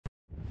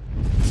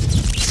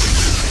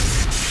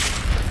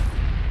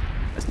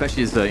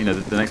especially as you know,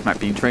 the next map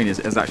being trained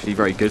is actually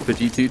very good for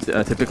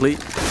G2 typically.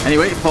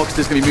 Anyway, Fox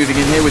is going to be moving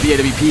in here with the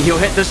AWP. He'll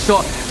hit the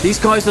shot. These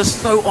guys are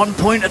so on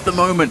point at the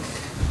moment.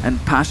 And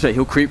Pasha,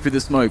 he'll creep through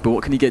the smoke, but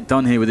what can he get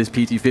done here with his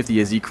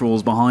PT-50 as he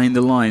crawls behind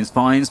the lines?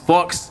 Finds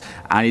Fox,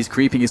 and he's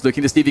creeping. He's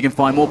looking to see if he can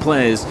find more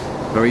players.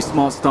 Very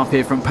smart stuff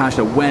here from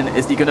Pasha. When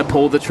is he going to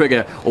pull the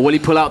trigger, or will he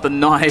pull out the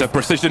knife? The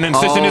precision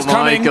incision is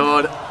coming.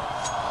 Oh my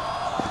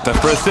god. The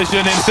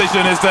precision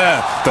incision is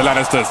there. The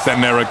Lannisters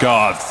send their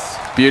regards.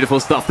 Beautiful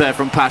stuff there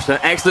from Pasha.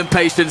 Excellent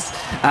patience,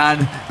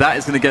 and that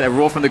is going to get a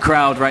roar from the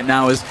crowd right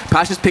now as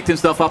Pasha's picked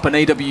himself up an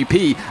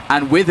AWP,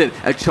 and with it,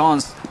 a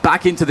chance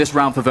back into this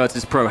round for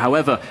Virtus.Pro.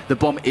 However, the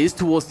bomb is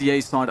towards the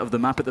A side of the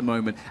map at the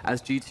moment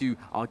as G2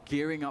 are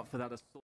gearing up for that assault.